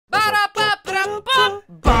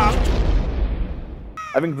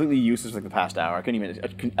I've been completely useless for like the past hour. I couldn't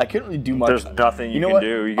really do much. There's nothing you can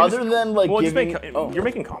do. Other than like giving... You're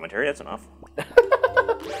making commentary, that's enough. Yeah,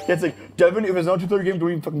 it's like, Devin, if it's not 2:30 game, don't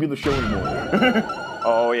even fucking be on the show anymore.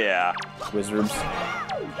 Oh, yeah. Wizards.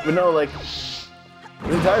 But no, like, this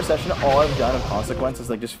entire session, all I've done of consequence is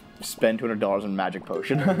like just spend $200 on magic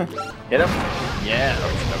potion. Hit him? Yeah.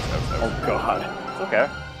 Oh, God. It's okay.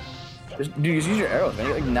 Dude, just use your arrows, man.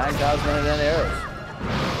 You got like 9,999 arrows.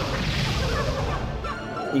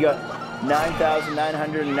 You got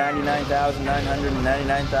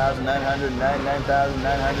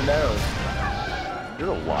 9,999,999,999,999 arrows. You're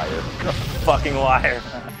a liar. You're a fucking liar.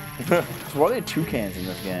 So why are there toucans in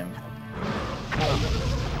this game?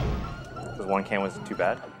 Because one can was too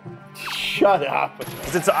bad? Shut up.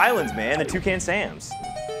 Because it's islands, man. The toucan Sams.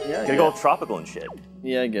 Yeah, Gotta go all tropical and shit.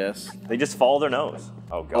 Yeah, I guess. They just follow their nose.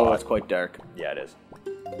 Oh, God. Oh, it's quite dark. Yeah, it is.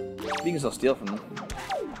 You can still steal from them.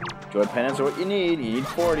 Joy penance are what you need. You need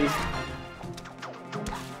 40.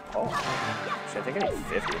 Oh. Shit, I think I need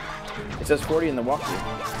 50. It says 40 in the walkthrough.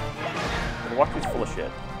 The walkthrough's full of shit.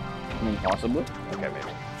 I mean, possibly. Okay, maybe.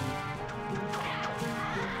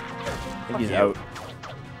 I think he's out.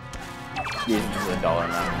 He's just $1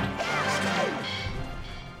 now.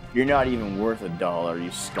 You're not even worth $1,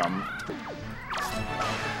 you scum.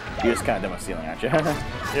 You're just kind of done with stealing, aren't you?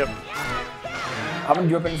 Yep. How many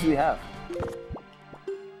joy penance do we have?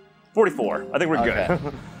 44. I think we're good.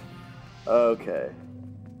 Okay.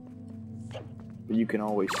 But you can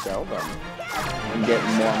always sell them and get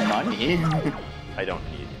more money. I don't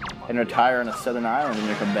need money. And retire on a southern island in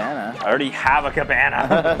your cabana. I already have a cabana.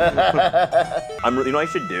 You know what I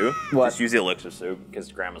should do? What? Just use the elixir soup,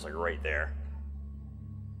 because Grandma's like right there.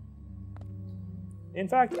 In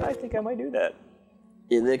fact, I think I might do that.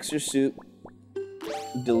 Elixir soup.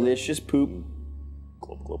 Delicious poop.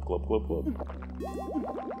 Glub, glub, glub, glub, glub.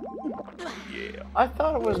 Yeah. I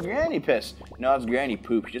thought it was Granny piss. No, it's Granny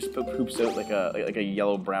poop. She just poops out like a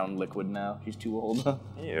yellow-brown liquid now. She's too old.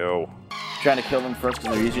 Ew. Trying to kill them first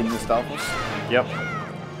because they're easier than the Stalfos? Yep.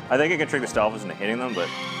 I think I can trick the Stalfos into hitting them, but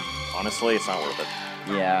honestly, it's not worth it.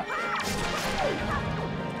 Yeah.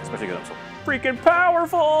 Especially because I'm so freaking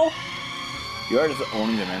powerful! You are just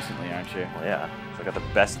owning them instantly, aren't you? Well, yeah. So I got the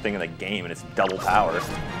best thing in the game, and it's double power.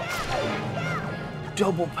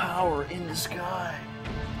 Double power in the sky.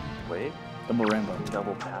 Wait. Double rainbow.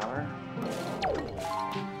 Double power?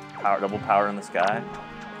 Double power in the sky?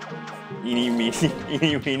 Eeny,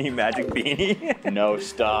 meeny, magic beanie? No,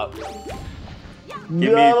 stop. Give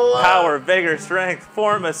me power, vigor, strength,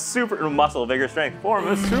 form a super... Muscle, vigor, strength, form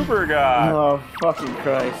a super god. Oh, fucking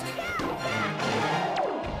Christ.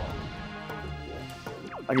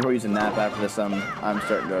 I could probably use a nap after this. I'm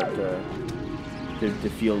starting to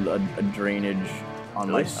feel a drainage on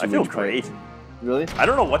my sewage. I feel great. Really? I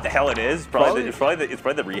don't know what the hell it is. It's probably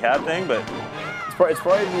the rehab thing, but it's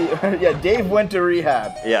probably the yeah. Dave went to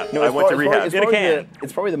rehab. Yeah, no, I went to rehab.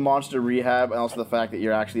 It's probably the monster rehab, and also the fact that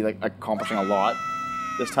you're actually like accomplishing a lot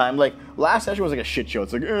this time. Like last session was like a shit show.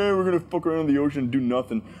 It's like, we're gonna fuck around in the ocean and do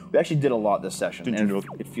nothing. We actually did a lot this session, and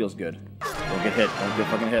it feels good. Don't get hit. Don't get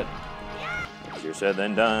fucking hit. Easier said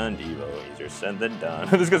than done, Devo. Easier said than done.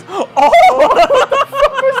 This goes, oh! What the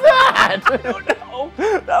fuck was that? I don't know.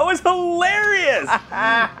 That was hilarious.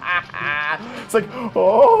 It's like,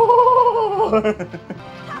 oh!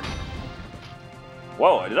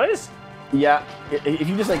 Whoa, did I just? Yeah, if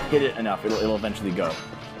you just like hit it enough, it'll eventually go.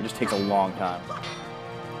 It just takes a long time. Yep.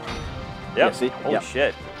 Yeah, see? Holy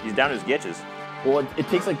shit. He's down to his gitches. Well, it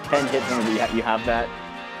takes like 10 hits whenever you have that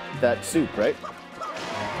soup, right?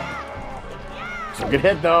 So good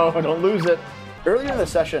hit though, don't lose it. Earlier in the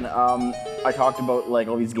session, I talked about like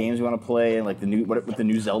all these games we want to play and like the new what the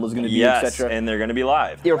new Zelda's going to be, etc. And they're going to be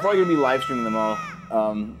live. Yeah, we're probably going to be live streaming them all.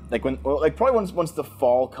 Probably once the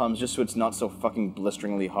fall comes, just so it's not so fucking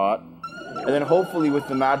blisteringly hot. And then hopefully with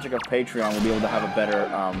the magic of Patreon, we'll be able to have a better.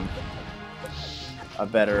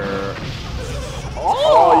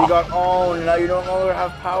 Oh, you got owned. Now you don't no longer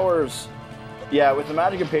have powers. Yeah, with the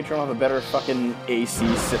magic of Patreon, we'll have a better fucking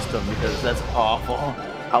AC system because that's awful.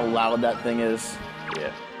 How loud that thing is.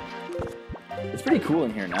 Yeah. It's pretty cool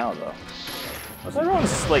in here now, though.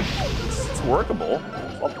 Everyone's like, it's workable.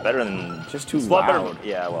 It's a lot better than... Just too loud.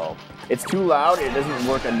 Yeah, well... It's too loud, it doesn't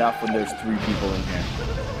work enough when there's 3 people in here.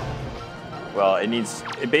 Well, it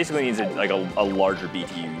basically needs a larger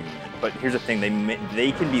BTU unit. But here's the thing,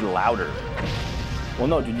 they can be louder. Well,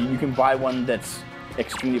 no, dude, you can buy one that's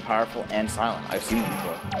extremely powerful and silent. I've seen them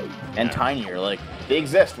before. And tinier, like, they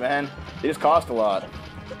exist, man. They just cost a lot.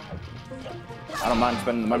 I don't mind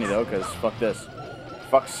spending the money, though, because fuck this.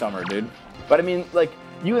 Fuck summer, dude. But I mean, like,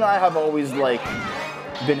 you and I have always, like,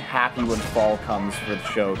 been happy when fall comes for the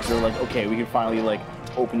show because they're like, okay, we can finally like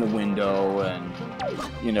open the window and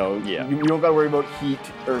you know, you don't gotta worry about heat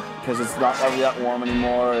or because it's not ever that warm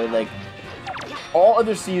anymore. Or, like all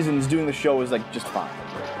other seasons doing the show is like just fine,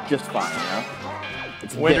 you know.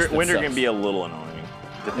 It's winter can be a little annoying.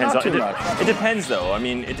 Depends not too much. It depends though. I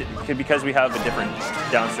mean, because we have a different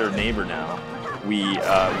downstairs neighbor now, we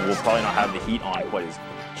will probably not have the heat on quite as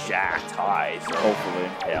jacked high. So hopefully,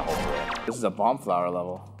 yeah, hopefully. This is a bomb flower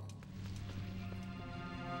level.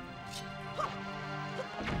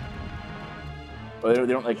 But they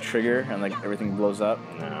don't like trigger and like everything blows up.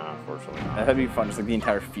 No, unfortunately. That'd be fun. Just like the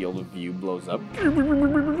entire field of view blows up.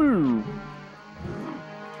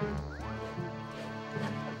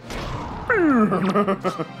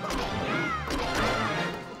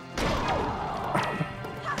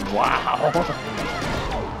 Wow.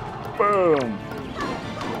 Boom.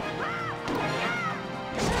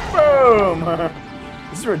 Boom.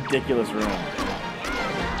 This is a ridiculous room.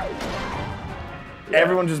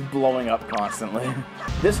 Everyone's just blowing up constantly.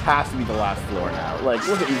 This has to be the last floor now. Like,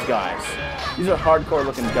 look at these guys. These are hardcore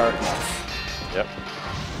looking darkness. Yep.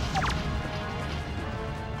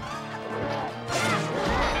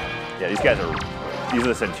 Yeah, these are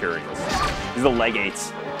the Centurions. These are the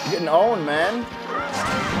Legates. You're getting owned, man.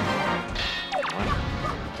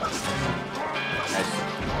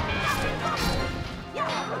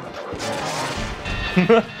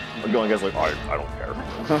 We're going guys like, I don't care.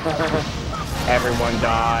 Everyone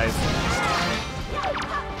dies.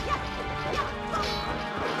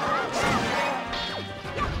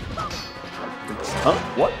 Huh?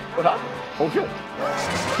 What? What happened? Oh shit.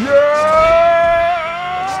 Yeah!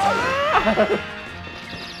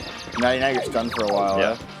 now you're stunned for a while.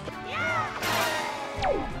 Yeah.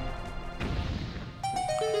 Huh?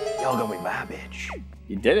 Y'all gonna be my bitch.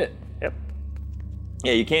 You did it. Yep.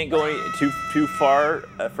 Yeah, you can't go too far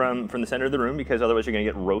from the center of the room because otherwise you're gonna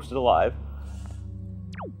get roasted alive.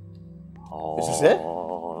 This is it?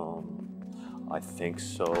 I think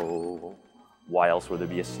so. Why else would there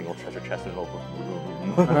be a single treasure chest in an open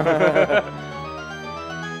room?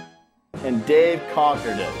 And Dave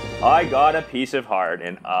conquered it. I got a piece of heart,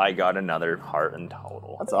 and I got another heart in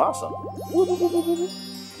total. That's awesome.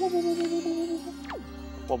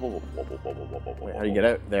 Wait, how do you get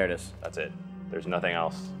out? There it is. That's it. There's nothing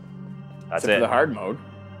else. That's Except it. for the hard mode.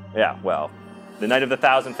 Yeah, well, the night of the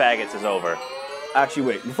 1,000 faggots is over. Actually,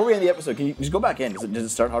 wait. Before we end the episode, can you just go back in? Does it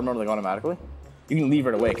start hard mode like automatically? You can leave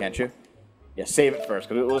right away, can't you? Yeah, save it first,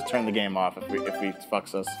 because we'll just turn the game off if we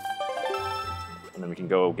fucks us. And then we can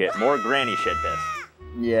go get more granny shit this.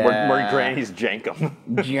 Yeah. More Granny's Jenkem.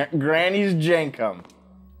 Granny's Jenkem.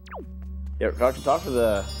 Yeah, talk to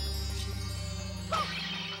the...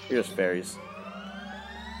 Here's fairies.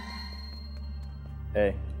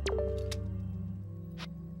 Hey.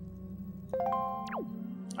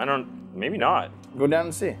 Maybe not. Go down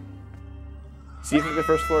and see. See if the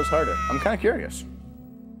first floor is harder. I'm kind of curious.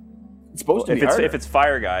 It's supposed to be harder. If it's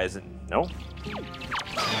fire guys, no.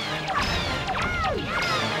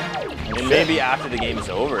 And maybe after the game is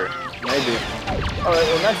over. Maybe. All right.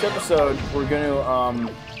 Well, next episode we're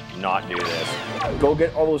gonna not do this. Go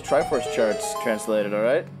get all those Triforce charts translated. All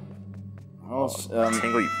right.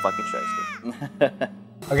 Tingle, you fucking shyster.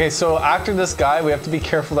 Okay, so after this guy, we have to be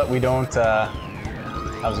careful that we don't. That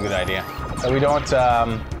was a good idea. That we don't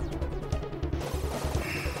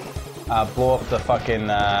blow up the fucking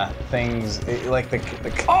things like the.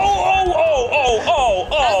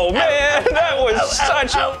 Oh, man, that was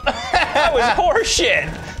such a. That was horseshit.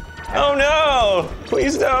 Oh no!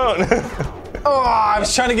 Please don't. Oh, I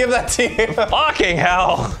was trying to give that to you. Fucking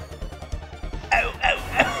hell.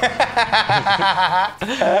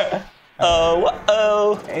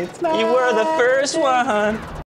 Oh, it's not. You were the first one.